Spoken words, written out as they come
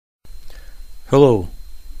Hello.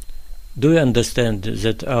 Do you understand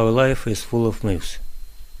that our life is full of myths?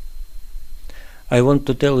 I want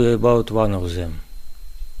to tell you about one of them.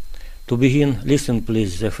 To begin, listen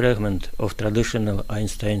please the fragment of traditional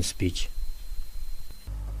Einstein speech.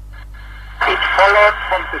 It follows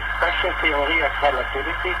from the special theory of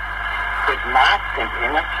relativity that mass and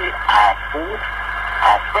energy are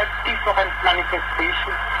but different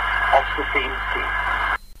manifestations of the same thing.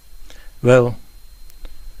 Well,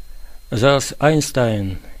 thus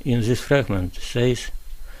Einstein in this fragment says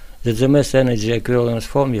that the mass energy equivalence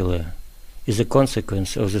formula is a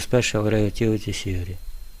consequence of the special relativity theory.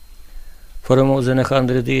 For more than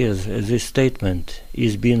 100 years this statement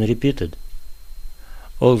is being repeated,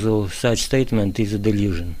 although such statement is a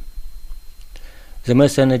delusion. The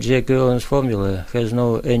mass energy equivalence formula has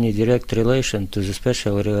no any direct relation to the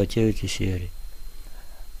special relativity theory,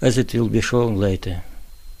 as it will be shown later.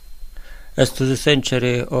 As to the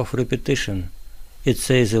century of repetition, it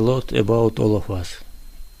says a lot about all of us.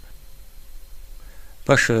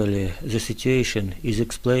 Partially, the situation is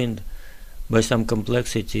explained by some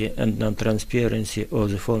complexity and non-transparency of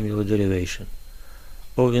the formula derivation,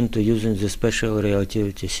 owing to using the special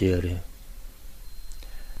relativity theory.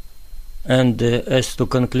 And as to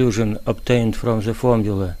conclusion obtained from the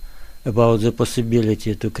formula about the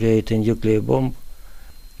possibility to create a nuclear bomb,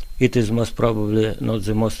 it is most probably not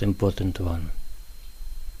the most important one.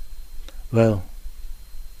 Well,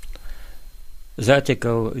 the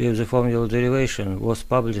article with the formula derivation was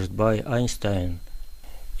published by Einstein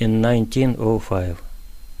in 1905.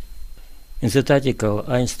 In that article,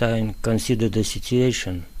 Einstein considered a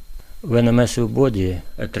situation when a massive body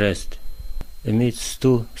at rest emits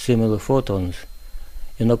two similar photons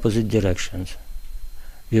in opposite directions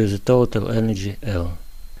with a total energy L.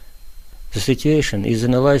 The situation is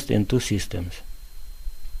analyzed in two systems: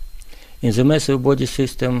 in the massive body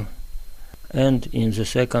system and in the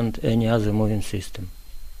second any other moving system.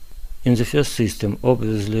 In the first system,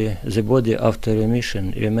 obviously, the body after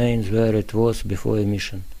emission remains where it was before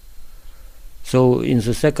emission. So in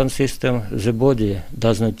the second system, the body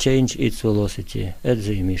does not change its velocity at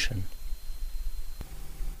the emission.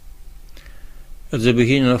 At the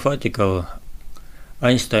beginning of the article,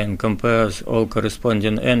 Einstein compares all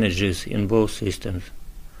corresponding energies in both systems.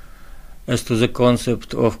 As to the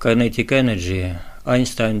concept of kinetic energy,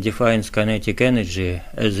 Einstein defines kinetic energy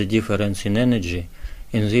as the difference in energy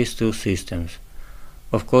in these two systems,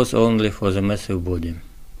 of course only for the massive body.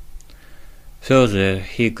 Further,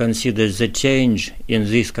 he considers the change in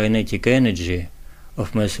this kinetic energy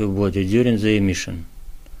of massive body during the emission,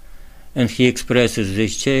 and he expresses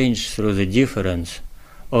this change through the difference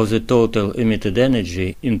of the total emitted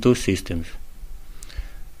energy in two systems.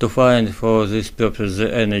 To find for this purpose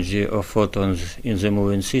the energy of photons in the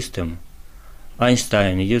moving system,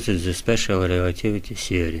 Einstein uses the special relativity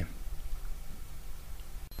theory.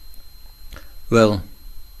 Well,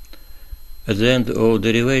 at the end of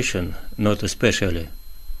derivation, not especially,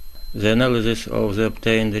 the analysis of the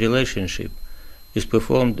obtained relationship is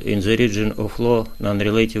performed in the region of low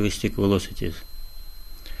non-relativistic velocities.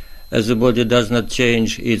 As the body does not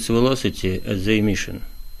change its velocity at the emission,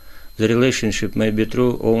 the relationship may be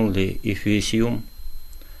true only if we assume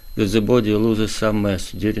that the body loses some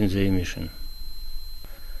mass during the emission.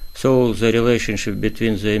 So the relationship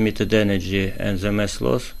between the emitted energy and the mass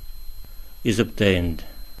loss is obtained.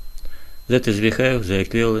 That is, we have the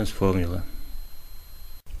equivalence formula.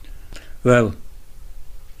 Well,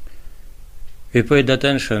 we paid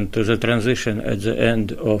attention to the transition at the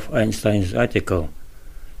end of Einstein's article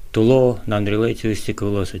to low non-relativistic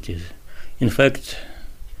velocities. In fact,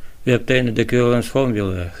 the obtained equivalence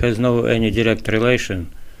formula has no any direct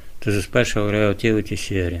relation to the special relativity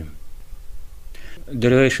theory.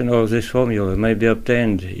 Derivation of this formula may be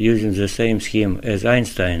obtained using the same scheme as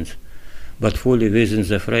Einstein's, but fully within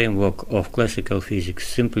the framework of classical physics,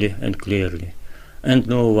 simply and clearly, and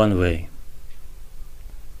no one way.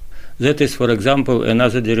 That is, for example,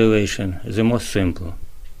 another derivation, the most simple.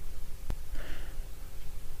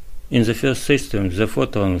 In the first system, the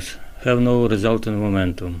photons have no resultant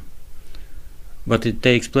momentum, but it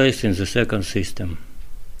takes place in the second system.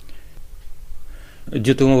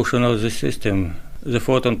 Due to motion of the system, the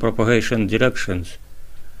photon propagation directions,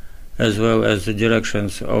 as well as the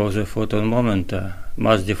directions of the photon momenta,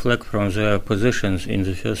 must deflect from their positions in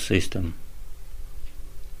the first system.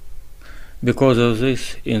 Because of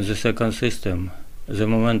this, in the second system, the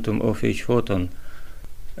momentum of each photon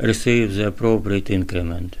receives the appropriate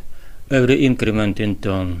increment. Every increment in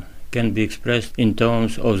turn can be expressed in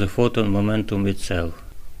terms of the photon momentum itself.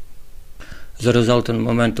 The resultant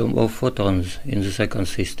momentum of photons in the second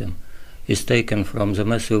system is taken from the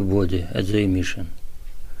massive body at the emission.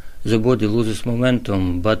 The body loses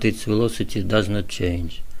momentum, but its velocity does not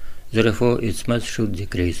change. Therefore, its mass should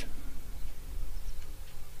decrease.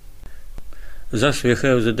 Thus, we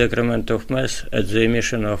have the decrement of mass at the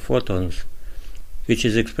emission of photons, which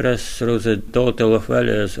is expressed through the total of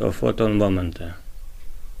values of photon momenta.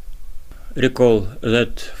 Recall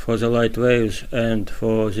that for the light waves and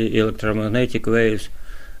for the electromagnetic waves,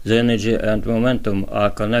 the energy and momentum are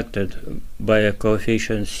connected by a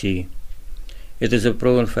coefficient c. It is a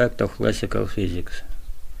proven fact of classical physics.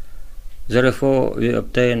 Therefore, we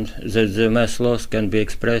obtained that the mass loss can be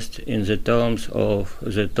expressed in the terms of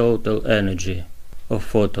the total energy of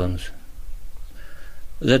photons.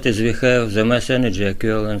 That is, we have the mass energy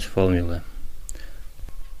equivalence formula.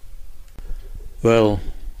 Well,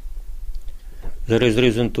 there is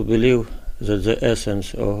reason to believe that the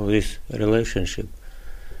essence of this relationship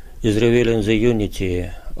is revealing the unity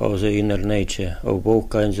of the inner nature of both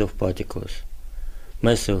kinds of particles,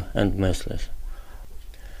 massive and massless.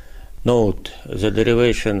 Note, the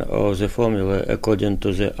derivation of the formula according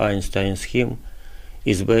to the Einstein scheme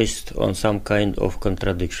is based on some kind of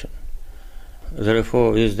contradiction.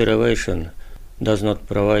 Therefore, this derivation does not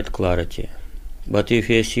provide clarity. But if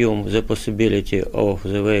we assume the possibility of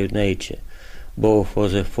the wave nature both for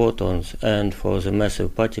the photons and for the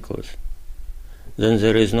massive particles, then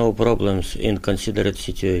there is no problems in considered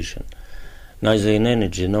situation, neither in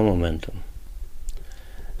energy nor momentum.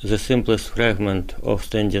 The simplest fragment of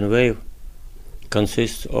standing wave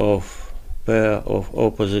consists of pair of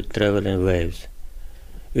opposite traveling waves,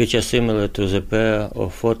 which are similar to the pair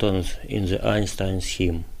of photons in the Einstein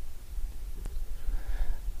scheme.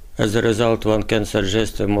 As a result, one can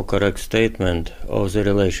suggest a more correct statement of the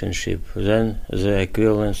relationship than the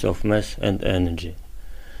equivalence of mass and energy.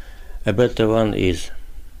 A better one is: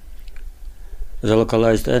 the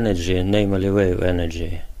localized energy, namely wave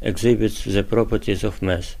energy, exhibits the properties of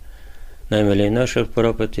mass, namely inertial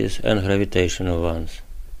properties and gravitational ones.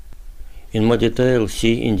 In more detail,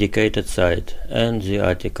 see indicated site and the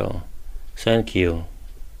article. Thank you.